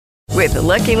With the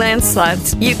Lucky Land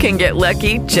Slots, you can get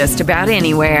lucky just about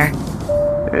anywhere.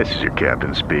 This is your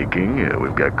captain speaking.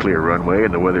 We've got clear runway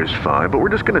and the weather's fine, but we're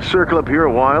just going to circle up here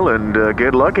a while and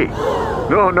get lucky.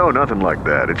 No, nothing like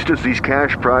that. It's just these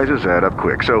cash prizes add up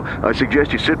quick. So I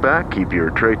suggest you sit back, keep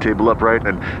your tray table upright,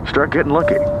 and start getting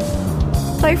lucky.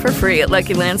 Play for free at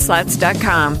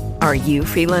LuckyLandSlots.com. Are you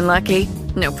feeling lucky?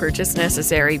 No purchase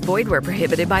necessary. Void where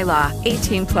prohibited by law.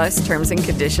 18 plus terms and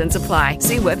conditions apply.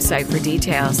 See website for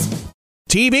details.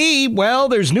 TV, well,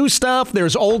 there's new stuff,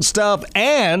 there's old stuff,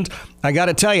 and I got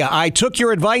to tell you, I took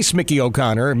your advice, Mickey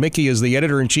O'Connor. Mickey is the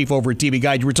editor-in-chief over at TV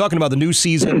Guide. You were talking about the new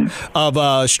season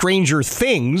of Stranger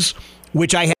Things,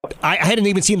 which I hadn't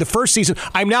even seen the first season.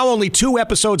 I'm now only 2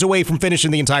 episodes away from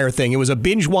finishing the entire thing. It was a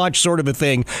binge watch sort of a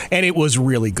thing, and it was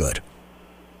really good.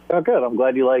 Oh, good. I'm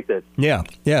glad you liked it. Yeah,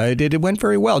 it went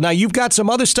very well. Now, you've got some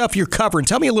other stuff you're covering.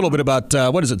 Tell me a little bit about,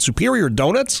 what is it, Superior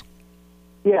Donuts?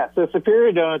 Yeah, so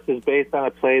Superior Donuts is based on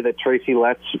a play that Tracy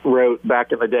Letts wrote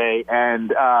back in the day,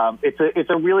 and it's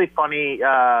a really funny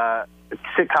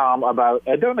sitcom about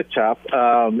a donut shop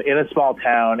in a small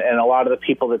town, and a lot of the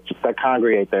people that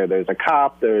congregate there. There's a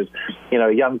cop, there's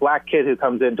a young black kid who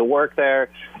comes in to work there.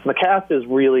 And the cast is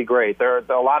really great. There are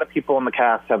a lot of people in the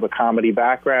cast have a comedy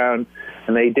background,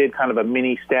 and they did kind of a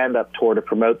mini stand-up tour to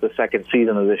promote the second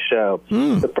season of this show.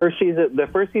 The first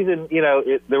season,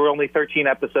 there were only 13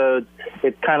 episodes.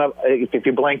 It's kind of, if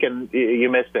you blink and you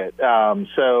missed it.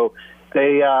 So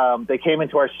they came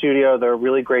into our studio. They're a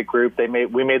really great group.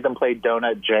 We made them play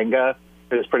Donut Jenga.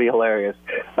 It was pretty hilarious.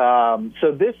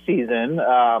 So this season,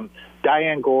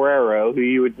 Diane Guerrero, who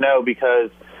you would know because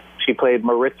she played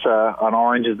Maritza on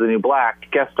Orange is the New Black,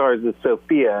 guest stars as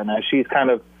Sophia. Now she's kind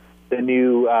of the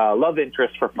new love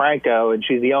interest for Franco, and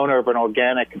she's the owner of an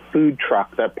organic food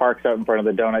truck that parks out in front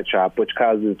of the donut shop, which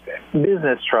causes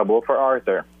business trouble for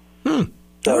Arthur.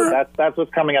 So that's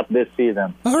what's coming up this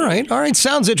season. All right.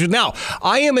 Sounds interesting. Now,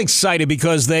 I am excited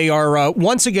because they are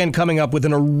once again coming up with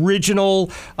an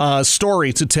original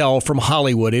story to tell from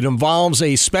Hollywood. It involves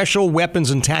a special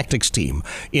weapons and tactics team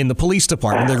in the police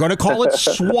department. They're going to call it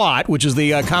SWAT, which is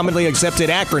the commonly accepted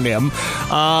acronym.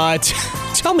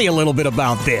 Tell me a little bit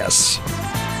about this.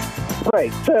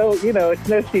 Right. So, it's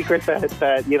no secret that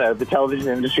the television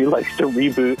industry likes to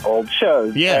reboot old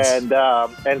shows. Yes.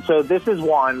 And so this is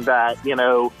one that,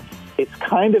 it's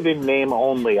kind of in name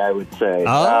only, I would say.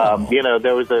 Oh.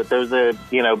 There was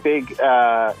a big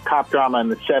cop drama in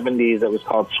the 70s that was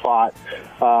called SWAT.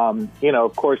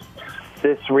 Of course,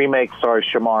 this remake stars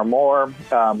Shamar Moore,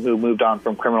 who moved on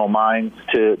from Criminal Minds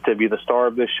to be the star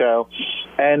of this show.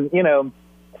 And,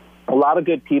 a lot of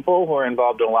good people who are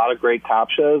involved in a lot of great cop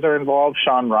shows are involved.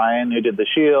 Sean Ryan, who did The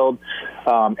Shield,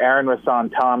 Aaron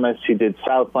Rassan Thomas, who did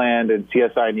Southland and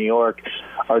CSI New York,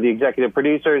 are the executive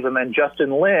producers. And then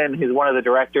Justin Lin, who's one of the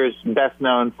directors best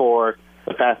known for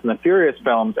the Fast and the Furious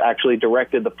films, actually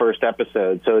directed the first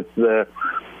episode. So the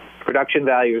production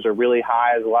values are really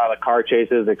high. There's a lot of car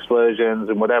chases, explosions,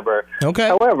 and whatever. Okay.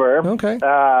 However,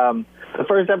 the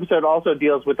first episode also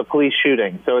deals with the police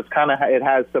shooting, so it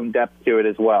has some depth to it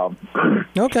as well.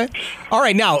 Okay. All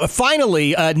right. Now,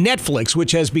 finally, Netflix,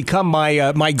 which has become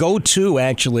my go-to.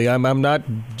 Actually, I'm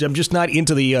just not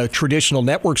into the traditional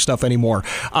network stuff anymore.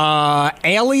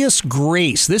 Alias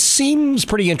Grace. This seems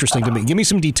pretty interesting to me. Give me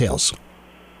some details.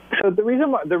 So the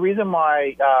reason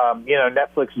why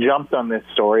Netflix jumped on this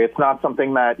story, it's not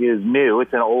something that is new.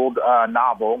 It's an old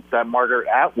novel that Margaret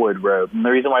Atwood wrote. And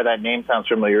the reason why that name sounds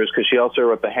familiar is because she also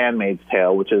wrote The Handmaid's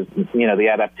Tale, which is, the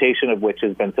adaptation of which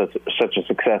has been such a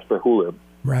success for Hulu.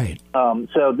 Right.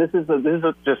 So this is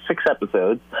just 6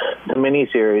 episodes, it's a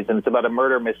miniseries, and it's about a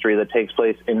murder mystery that takes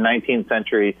place in 19th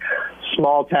century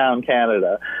small town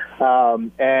Canada.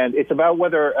 And it's about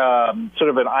whether sort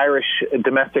of an Irish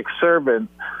domestic servant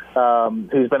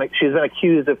she's been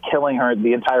accused of killing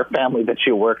the entire family that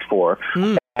she worked for.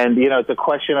 And, it's a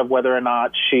question of whether or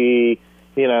not she,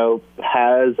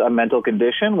 has a mental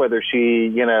condition, whether she,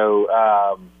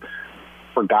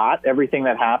 forgot everything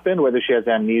that happened, whether she has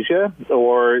amnesia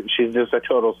or she's just a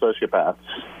total sociopath.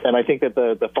 And I think that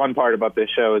the fun part about this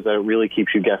show is that it really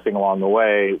keeps you guessing along the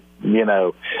way.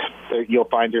 You'll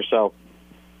find yourself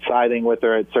siding with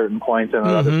her at certain points, and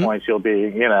at other points you'll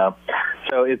be,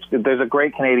 So there's a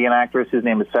great Canadian actress whose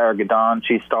name is Sarah Gadon.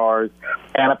 She stars.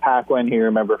 Anna Paquin, who you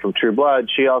remember from True Blood,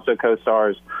 she also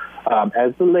co-stars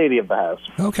as the lady of the house.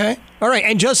 Okay. All right.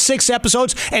 And just 6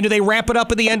 episodes. And do they wrap it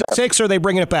up at the end of 6, or are they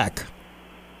bringing it back?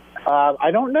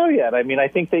 I don't know yet. I mean, I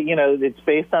think that it's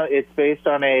based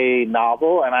on a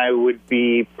novel, and I would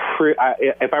be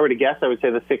if I were to guess, I would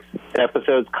say the 6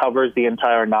 episodes covers the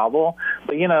entire novel.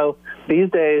 But these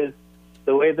days,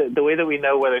 The way that we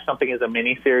know whether something is a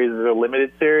mini series or a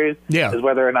limited series is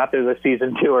whether or not there's a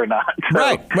season 2 or not. So,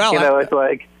 right. Well, it's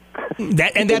like.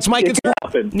 That's my concern.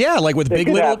 Yeah, like with Big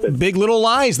Little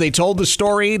Lies, they told the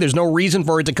story. There's no reason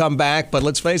for it to come back, but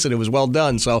let's face it, it was well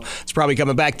done, so it's probably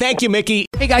coming back. Thank you, Mickey.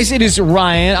 Hey guys, it is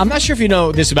Ryan. I'm not sure if you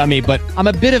know this about me, but I'm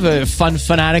a bit of a fun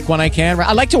fanatic when I can.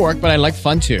 I like to work, but I like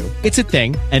fun too. It's a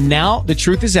thing. And now the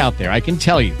truth is out there. I can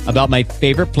tell you about my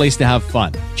favorite place to have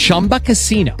fun, Chumba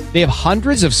Casino. They have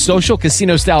hundreds of social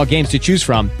casino style games to choose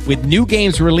from, with new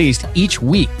games released each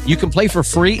week. You can play for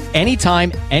free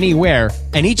anytime, anywhere,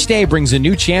 and each day brings a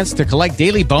new chance to collect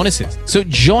daily bonuses. So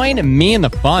join me in the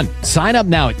fun. Sign up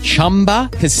now at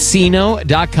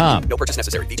ChumbaCasino.com. No purchase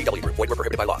necessary. VGW Group. Void where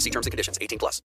prohibited by law. See terms and conditions. 18+.